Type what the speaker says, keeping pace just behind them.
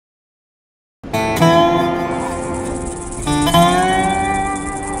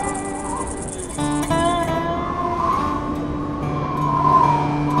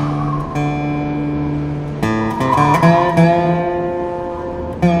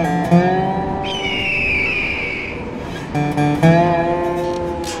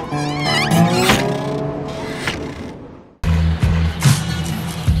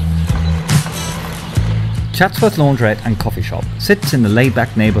Chatsworth Laundrette and Coffee Shop sits in the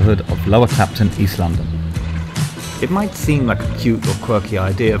laid-back neighbourhood of Lower Clapton, East London. It might seem like a cute or quirky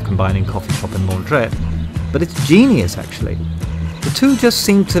idea of combining coffee shop and laundrette, but it's genius actually. The two just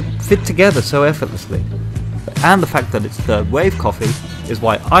seem to fit together so effortlessly. And the fact that it's third wave coffee is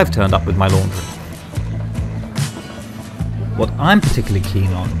why I've turned up with my laundry. What I'm particularly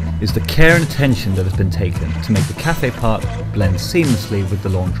keen on is the care and attention that has been taken to make the cafe part blend seamlessly with the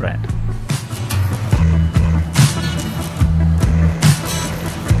laundrette.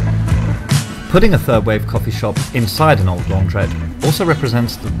 Putting a third wave coffee shop inside an old laundrette also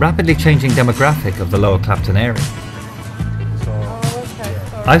represents the rapidly changing demographic of the Lower Clapton area.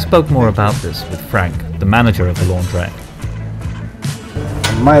 I spoke more about this with Frank, the manager of the laundrette.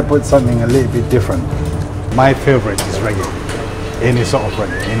 I might put something a little bit different. My favourite is reggae. Any sort of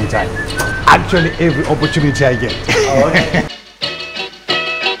reggae, anytime. Actually, every opportunity I get. Oh, okay.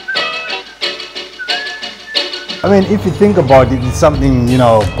 I mean, if you think about it, it's something, you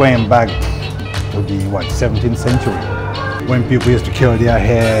know, going back to the, 17th century. When people used to curl their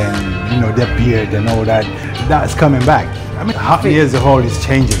hair and, you know, their beard and all that. That's coming back. I mean, half year as a whole is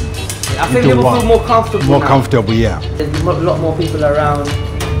changing. I think people feel more comfortable More now. comfortable, yeah. There's a lot more people around.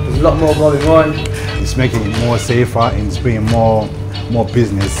 There's a lot more going on. It's making it more safer and it's bringing more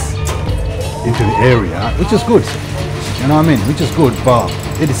business into the area, which is good. You know what I mean? Which is good, but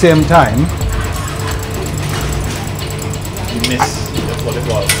at the same time, you miss that's what it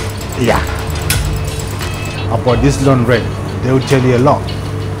was. Yeah. About this laundrette, they will tell you a lot.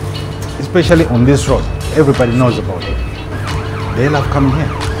 Especially on this road. Everybody knows about it. They love coming here.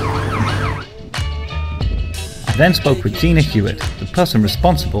 I then spoke with Gina Hewitt, the person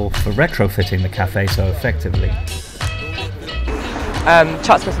responsible for retrofitting the cafe so effectively.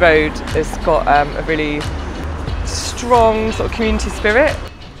 Chatsworth Road has got a really strong sort of community spirit.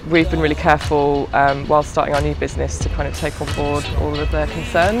 We've been really careful while starting our new business to kind of take on board all of their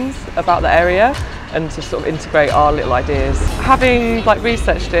concerns about the area and to sort of integrate our little ideas. Having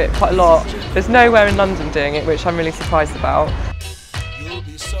researched it quite a lot, there's nowhere in London doing it, which I'm really surprised about.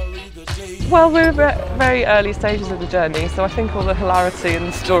 Well, we're at very early stages of the journey, so I think all the hilarity and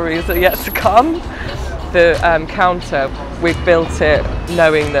the stories are yet to come. The counter, we built it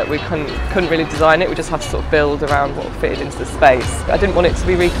knowing that we couldn't really design it, we just had to sort of build around what fitted into the space. I didn't want it to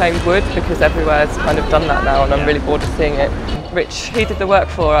be reclaimed wood because everywhere's kind of done that now and I'm really bored of seeing it. Rich, he did the work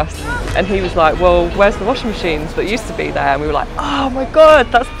for us and he was like, well, where's the washing machines that used to be there? And we were like, oh my God,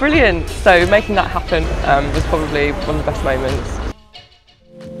 that's brilliant. So making that happen was probably one of the best moments.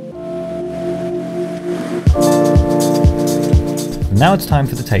 Now it's time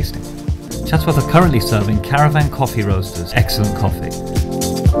for the tasting. Chatsworth are currently serving Caravan Coffee Roasters excellent coffee.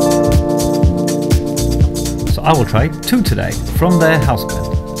 So I will try 2 today from their house blend.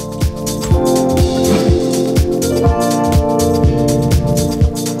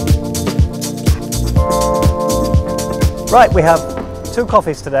 Right, we have 2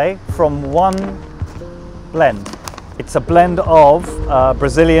 coffees today from one blend. It's a blend of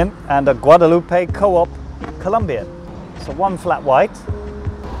Brazilian and a Guadalupe Co-op Colombian. So 1 flat white.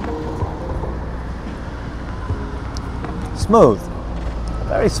 Smooth,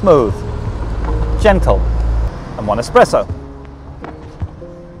 very smooth, gentle, and 1 espresso.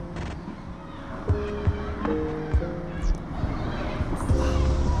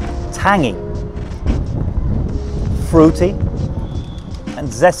 Tangy, fruity, and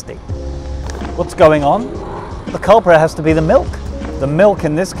zesty. What's going on? The culprit has to be the milk. The milk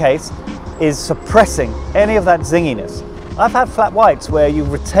in this case is suppressing any of that zinginess. I've had flat whites where you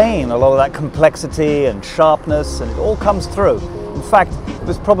retain a lot of that complexity and sharpness and it all comes through. In fact, it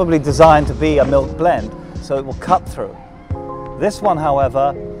was probably designed to be a milk blend, so it will cut through. This one,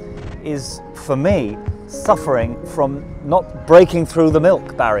 however, is, for me, suffering from not breaking through the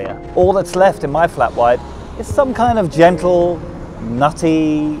milk barrier. All that's left in my flat white is some kind of gentle,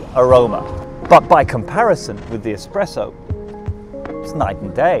 nutty aroma. But by comparison with the espresso, it's night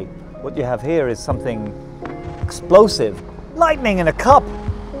and day. What you have here is something explosive, lightning in a cup.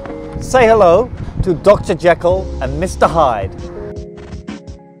 Say hello to Dr. Jekyll and Mr. Hyde.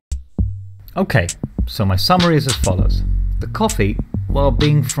 Okay, so my summary is as follows. The coffee, while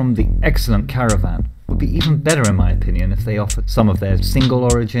being from the excellent Caravan, would be even better in my opinion if they offered some of their single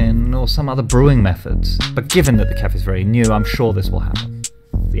origin or some other brewing methods. But given that the cafe is very new, I'm sure this will happen.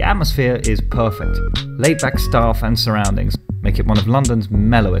 The atmosphere is perfect. Laid-back staff and surroundings make it one of London's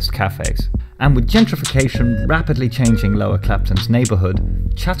mellowest cafes. And with gentrification rapidly changing Lower Clapton's neighbourhood,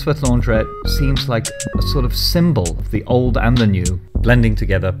 Chatsworth Laundrette seems like a sort of symbol of the old and the new, blending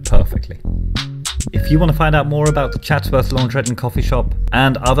together perfectly. If you want to find out more about the Chatsworth Laundrette and Coffee Shop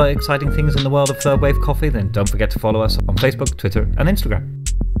and other exciting things in the world of third wave coffee, then don't forget to follow us on Facebook, Twitter and Instagram.